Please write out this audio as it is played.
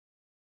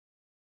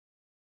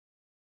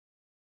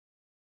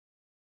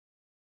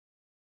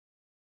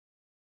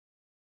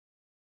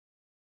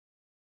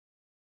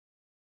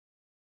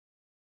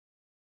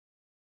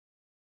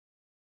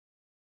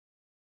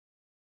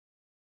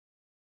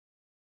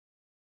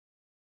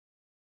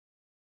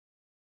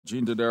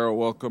Gene Dodaro,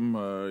 welcome.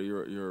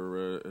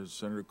 You're as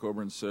Senator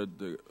Coburn said,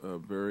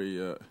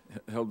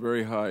 held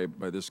very high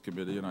by this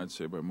committee, and I'd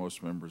say by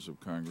most members of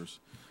Congress.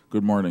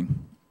 Good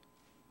morning.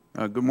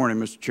 Good morning,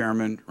 Mr.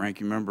 Chairman,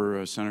 Ranking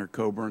Member Senator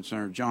Coburn,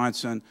 Senator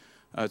Johnson.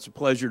 It's a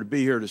pleasure to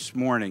be here this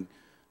morning.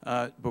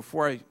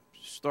 Before I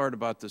start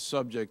about the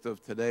subject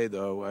of today,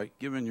 though,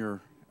 given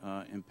your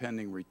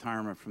impending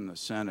retirement from the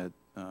Senate,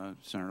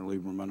 Senator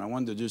Lieberman, I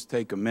wanted to just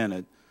take a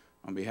minute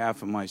on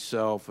behalf of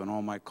myself and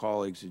all my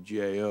colleagues at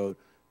GAO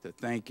to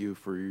thank you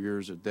for your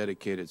years of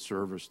dedicated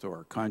service to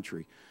our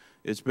country.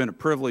 It's been a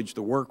privilege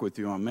to work with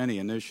you on many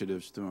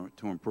initiatives to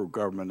improve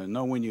government, and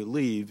know when you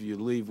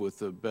leave with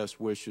the best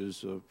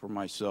wishes for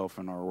myself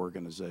and our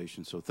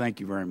organization. So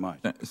thank you very much.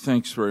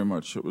 Thanks very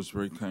much. It was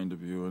very kind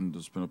of you, and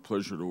it's been a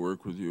pleasure to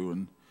work with you.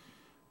 And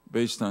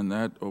based on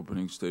that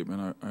opening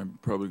statement, I'm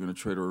probably going to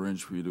try to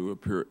arrange for you to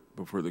appear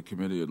before the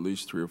committee at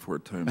least 3 or 4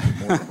 times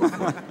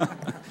more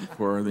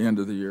before the end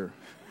of the year.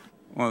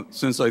 Well,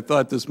 since I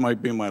thought this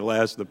might be my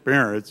last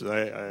appearance,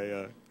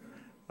 I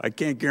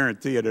can't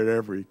guarantee it at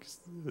every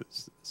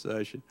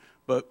session.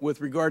 But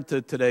with regard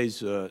to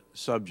today's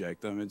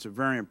subject, it's a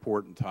very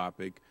important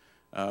topic.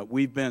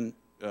 We've been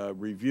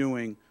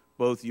reviewing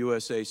both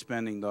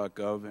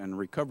usaspending.gov and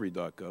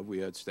recovery.gov. We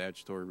had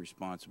statutory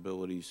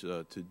responsibilities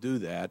to do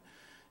that.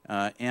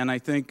 And I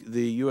think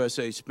the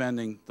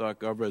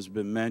usaspending.gov has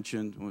been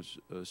mentioned, was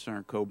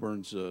Senator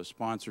Coburn's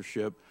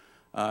sponsorship.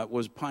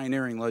 Was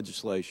pioneering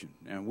legislation,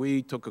 and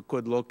we took a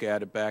good look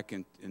at it back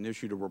and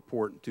issued a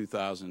report in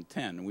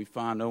 2010. And we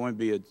found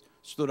OMB had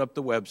stood up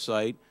the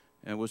website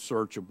and it was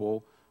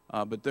searchable,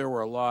 but there were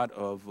a lot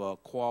of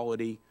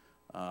quality,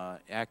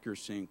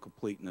 accuracy, and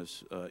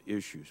completeness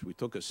issues. We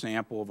took a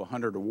sample of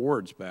 100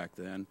 awards back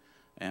then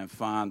and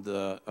found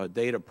a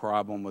data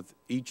problem with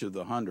each of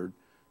the 100,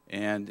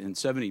 and in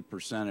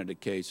 70% of the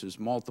cases,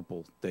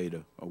 multiple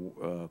data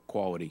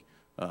quality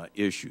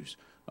issues.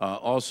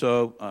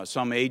 Also,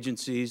 some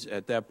agencies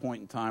at that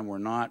point in time were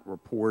not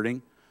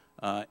reporting,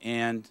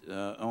 and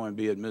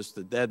OMB had missed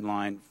the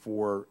deadline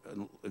for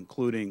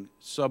including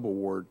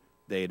subaward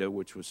data,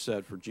 which was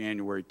set for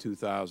January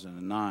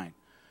 2009.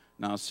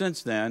 Now,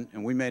 since then,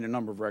 and we made a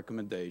number of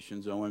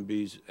recommendations,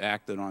 OMB's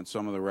acted on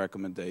some of the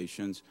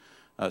recommendations.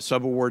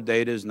 Subaward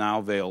data is now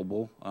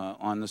available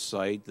on the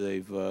site.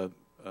 They've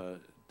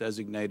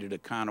designated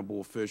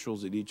accountable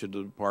officials at each of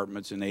the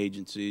departments and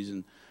agencies,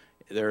 and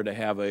there to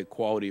have a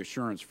quality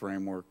assurance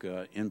framework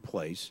in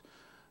place.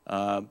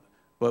 But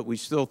we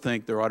still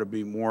think there ought to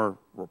be more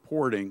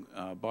reporting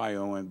by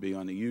OMB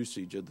on the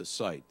usage of the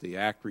site. The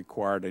Act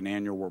required an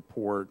annual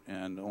report,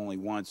 and only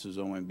once has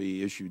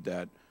OMB issued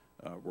that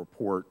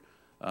report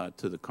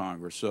to the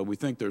Congress. So we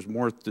think there's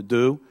more to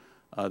do.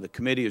 The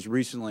committee has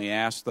recently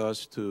asked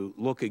us to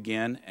look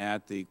again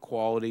at the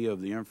quality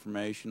of the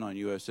information on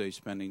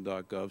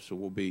usaspending.gov, so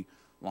we'll be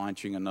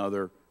launching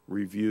another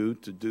review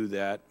to do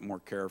that more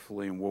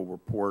carefully, and we'll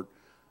report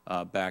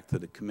back to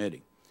the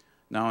committee.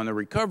 Now, in the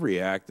Recovery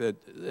Act, it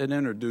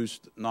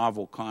introduced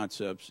novel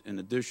concepts in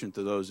addition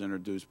to those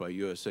introduced by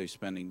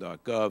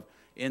usaspending.gov,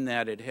 in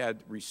that it had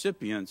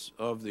recipients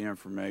of the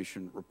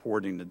information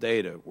reporting the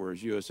data,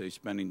 whereas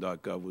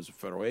usaspending.gov was the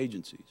federal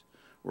agencies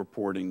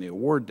reporting the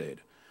award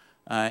data.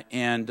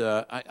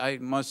 I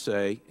must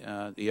say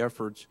the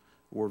efforts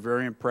were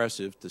very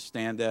impressive to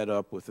stand that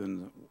up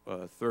within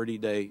a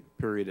 30-day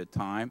period of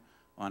time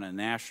on a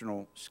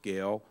national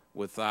scale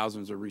with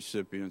thousands of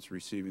recipients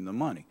receiving the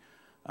money.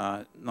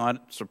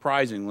 Not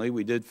surprisingly,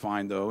 we did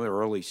find, though, the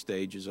early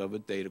stages of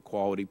it, data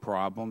quality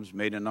problems,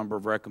 made a number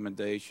of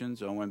recommendations.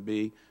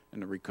 OMB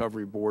and the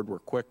Recovery Board were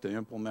quick to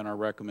implement our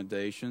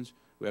recommendations.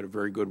 We had a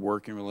very good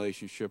working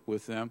relationship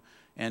with them,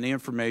 and the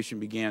information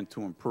began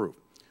to improve.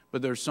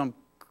 But there's some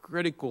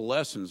critical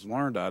lessons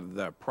learned out of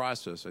that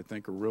process I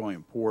think are really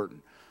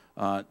important.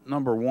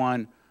 Number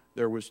one,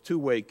 there was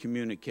two-way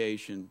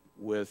communication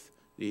with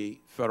the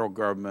federal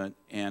government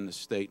and the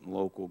state and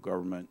local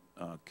government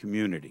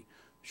community.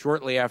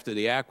 Shortly after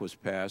the act was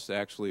passed,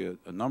 actually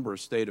a number of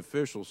state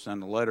officials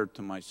sent a letter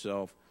to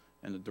myself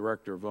and the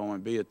director of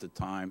OMB at the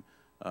time,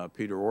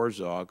 Peter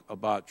Orzog,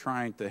 about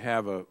trying to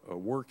have a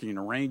working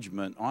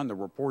arrangement on the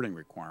reporting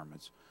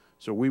requirements.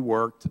 So we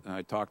worked, and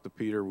I talked to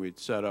Peter. We'd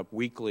set up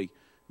weekly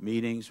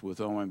meetings with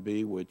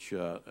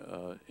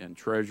OMB and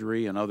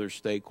Treasury and other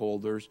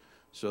stakeholders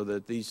so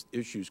that these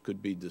issues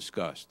could be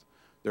discussed.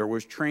 There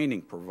was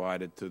training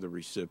provided to the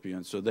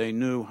recipients so they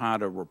knew how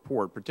to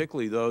report,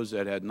 particularly those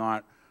that had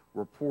not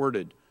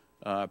reported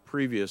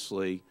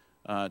previously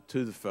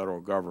to the federal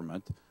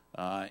government.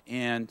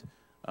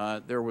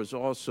 There was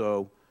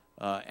also,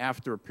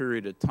 after a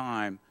period of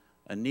time,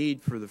 a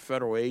need for the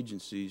federal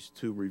agencies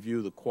to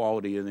review the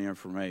quality of the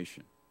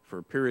information. For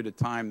a period of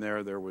time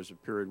there was a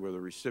period where the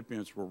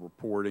recipients were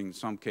reporting. In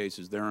some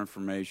cases, their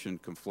information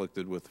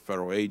conflicted with the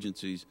federal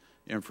agencies'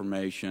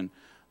 information.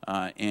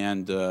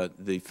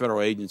 The federal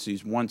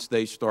agencies, once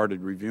they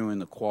started reviewing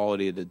the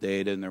quality of the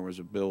data and there was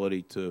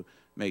ability to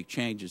make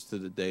changes to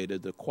the data,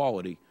 the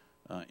quality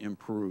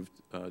improved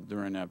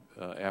during that,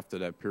 after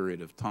that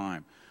period of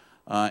time.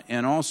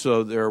 And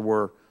also there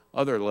were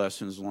other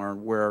lessons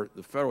learned where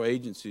the federal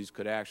agencies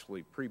could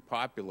actually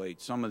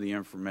pre-populate some of the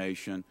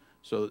information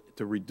so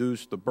to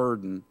reduce the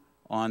burden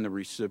on the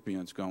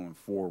recipients going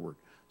forward.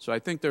 So I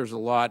think there's a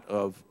lot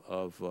of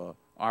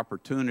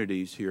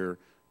opportunities here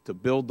to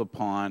build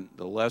upon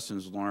the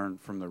lessons learned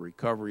from the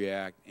Recovery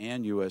Act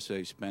and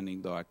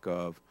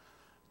usaspending.gov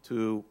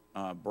to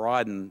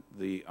broaden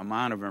the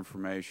amount of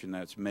information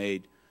that's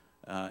made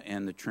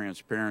and the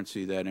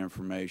transparency of that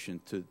information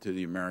to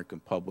the American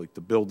public,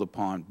 to build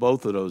upon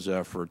both of those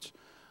efforts,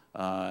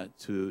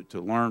 to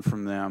learn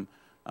from them,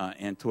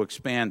 and to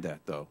expand that,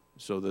 though,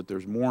 so that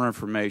there's more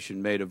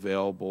information made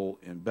available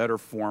in better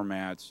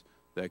formats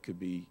that could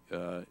be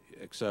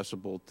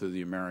accessible to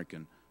the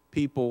American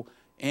people,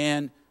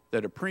 and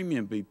that a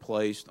premium be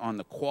placed on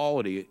the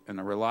quality and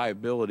the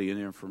reliability of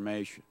the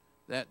information.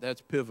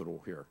 That's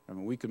pivotal here. I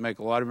mean, we can make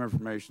a lot of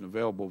information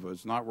available, but if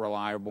it's not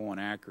reliable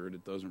and accurate,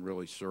 it doesn't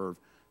really serve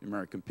the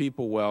American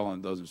people well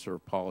and doesn't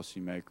serve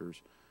policymakers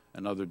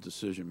and other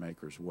decision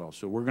makers well.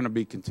 So we're going to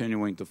be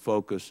continuing to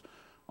focus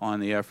on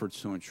the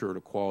efforts to ensure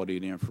the quality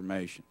of the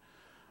information.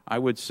 I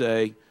would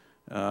say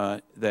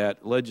that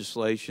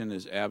legislation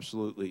is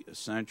absolutely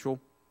essential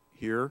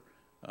here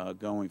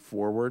going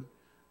forward.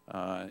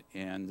 I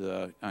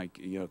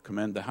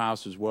commend the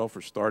House as well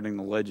for starting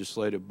the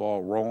legislative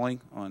ball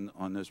rolling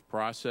on this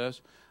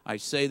process. I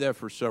say that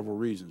for several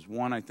reasons.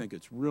 One, I think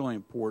it's really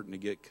important to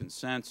get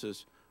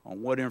consensus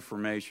on what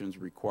information is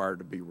required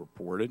to be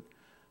reported.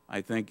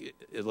 I think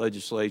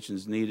legislation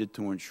is needed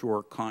to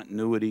ensure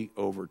continuity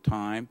over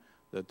time,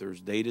 that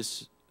there's data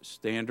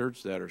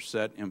standards that are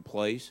set in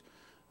place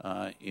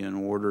in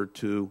order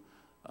to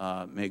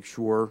make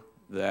sure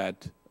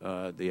that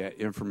the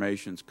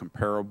information is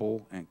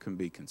comparable and can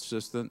be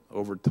consistent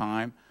over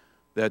time,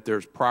 that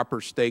there's proper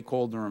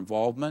stakeholder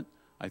involvement.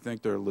 I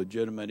think there are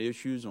legitimate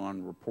issues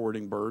on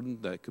reporting burden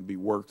that could be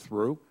worked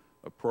through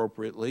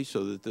appropriately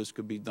so that this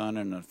could be done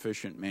in an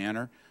efficient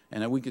manner,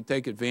 and that we could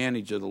take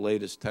advantage of the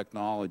latest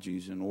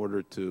technologies in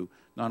order to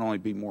not only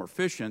be more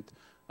efficient,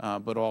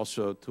 but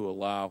also to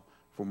allow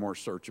for more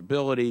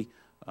searchability.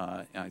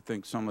 I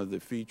think some of the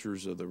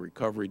features of the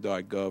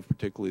recovery.gov,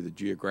 particularly the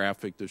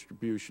geographic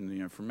distribution of the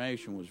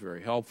information, was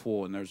very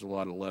helpful, and there's a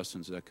lot of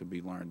lessons that could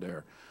be learned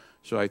there.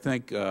 So I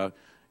think,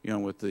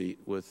 with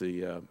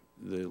the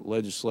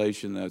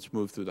legislation that's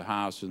moved through the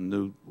House and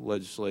new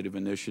legislative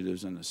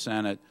initiatives in the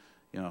Senate,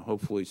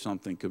 hopefully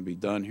something can be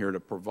done here to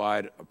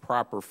provide a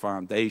proper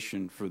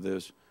foundation for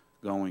this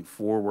going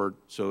forward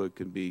so it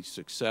can be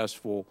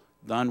successful,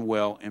 done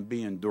well, and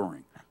be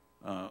enduring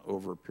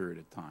over a period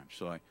of time.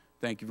 So I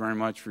thank you very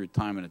much for your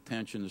time and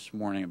attention this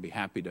morning. I'd be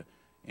happy to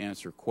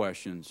answer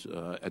questions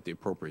at the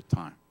appropriate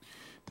time.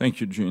 Thank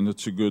you, Gene.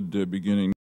 That's a good beginning.